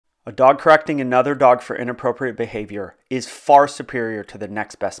A dog correcting another dog for inappropriate behavior is far superior to the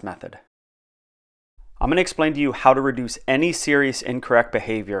next best method. I'm going to explain to you how to reduce any serious incorrect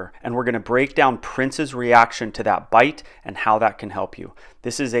behavior, and we're going to break down Prince's reaction to that bite and how that can help you.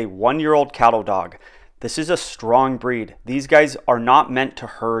 This is a 1-year-old cattle dog. This is a strong breed. These guys are not meant to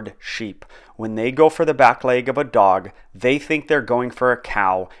herd sheep. When they go for the back leg of a dog, they think they're going for a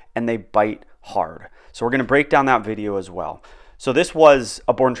cow and they bite hard. So we're going to break down that video as well. So this was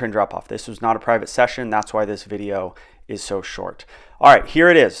a board and train drop-off. This was not a private session. That's why this video is so short. All right, here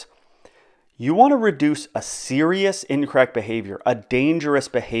it is. You want to reduce a serious incorrect behavior, a dangerous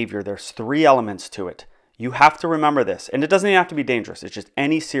behavior. There's 3 elements to it. You have to remember this, and it doesn't even have to be dangerous. It's just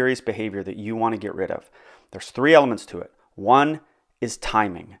any serious behavior that you want to get rid of. There's 3 elements to it. 1 is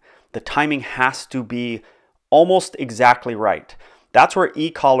timing. The timing has to be almost exactly right. That's where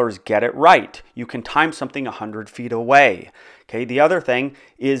e-collars get it right. You can time something 100 feet away. Okay. The other thing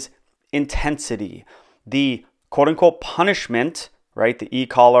is intensity. The quote-unquote punishment, right? The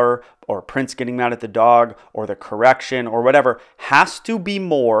e-collar or Prince getting mad at the dog or the correction or whatever has to be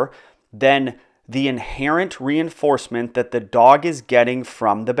more than the inherent reinforcement that the dog is getting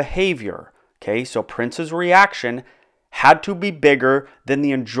from the behavior. Okay, so Prince's reaction had to be bigger than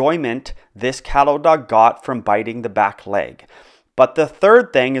the enjoyment this cattle dog got from biting the back leg. But the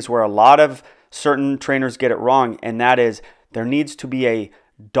third thing is where a lot of certain trainers get it wrong, and that is there needs to be a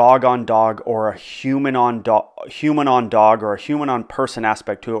dog on dog or a human on dog or a human on person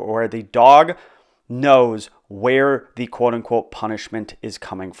aspect to it, where the dog knows where the quote unquote punishment is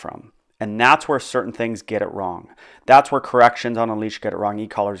coming from. And that's where certain things get it wrong. That's where corrections on a leash get it wrong.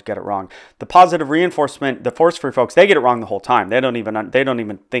 E-collars get it wrong. The positive reinforcement, the force-free folks, they get it wrong the whole time. They don't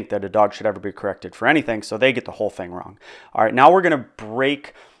even think that a dog should ever be corrected for anything, so they get the whole thing wrong. All right, now we're going to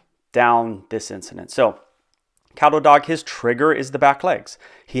break down this incident. So, cattle dog, his trigger is the back legs.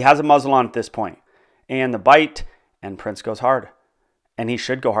 He has a muzzle on at this point, and the bite, and Prince goes hard, and he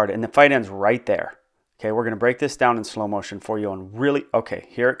should go hard, and the fight ends right there. Okay, we're going to break this down in slow motion for you and really, okay,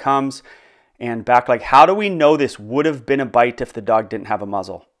 here it comes. And back leg, how do we know this would have been a bite if the dog didn't have a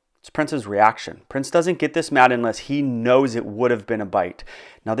muzzle? It's Prince's reaction. Prince doesn't get this mad unless he knows it would have been a bite.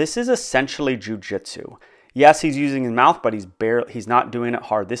 Now, this is essentially jujitsu. Yes, he's using his mouth, but he's not doing it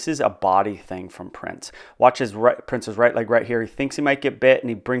hard. This is a body thing from Prince. Watch Prince's right leg right here. He thinks he might get bit, and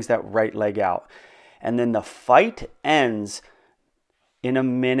he brings that right leg out. And then the fight ends in a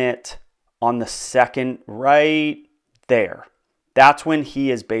minute on the second right there. That's when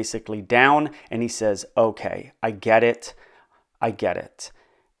he is basically down and he says, okay, I get it. I get it.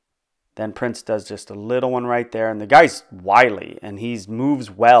 Then Prince does just a little one right there, and the guy's wily and he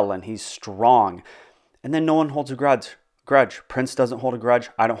moves well and he's strong. And then no one holds a grudge. Prince doesn't hold a grudge.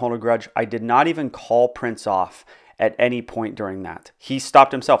 I don't hold a grudge. I did not even call Prince off at any point during that. He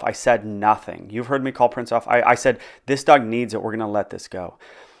stopped himself. I said nothing. You've heard me call Prince off. I said, this dog needs it. We're going to let this go.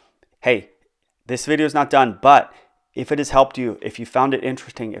 Hey, this video is not done, but if it has helped you, if you found it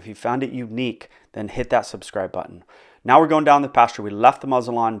interesting, if you found it unique, then hit that subscribe button. Now we're going down the pasture. We left the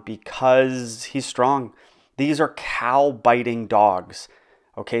muzzle on because he's strong. These are cow biting dogs.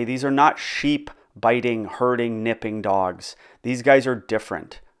 Okay, these are not sheep biting, herding, nipping dogs. These guys are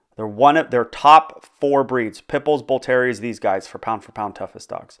different. They're one of their top 4 breeds. Pit Bulls, Bull Terriers, these guys for pound toughest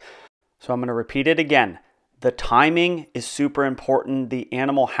dogs. So I'm going to repeat it again. The timing is super important. The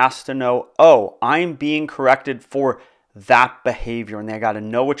animal has to know, oh, I'm being corrected for that behavior, and they got to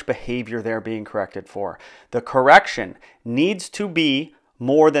know which behavior they're being corrected for. The correction needs to be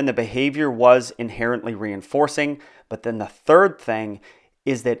more than the behavior was inherently reinforcing. But then the third thing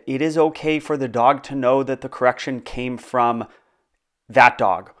is that it is okay for the dog to know that the correction came from that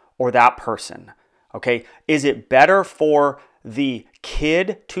dog or that person. Okay, is it better for the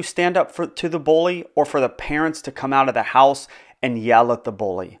kid to stand up to the bully or for the parents to come out of the house and yell at the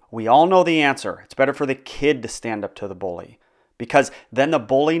bully? We all know the answer. It's better for the kid to stand up to the bully, because then the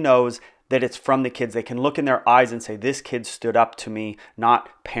bully knows that it's from the kids. They can look in their eyes and say, this kid stood up to me,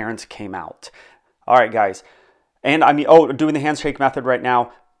 not parents came out. All right, guys. And I mean, doing the handshake method right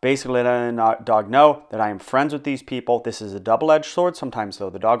now, basically letting the dog know that I am friends with these people. This is a double-edged sword sometimes, though.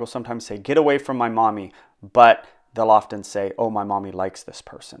 The dog will sometimes say, get away from my mommy, but they'll often say, oh, my mommy likes this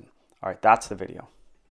person. All right, that's the video.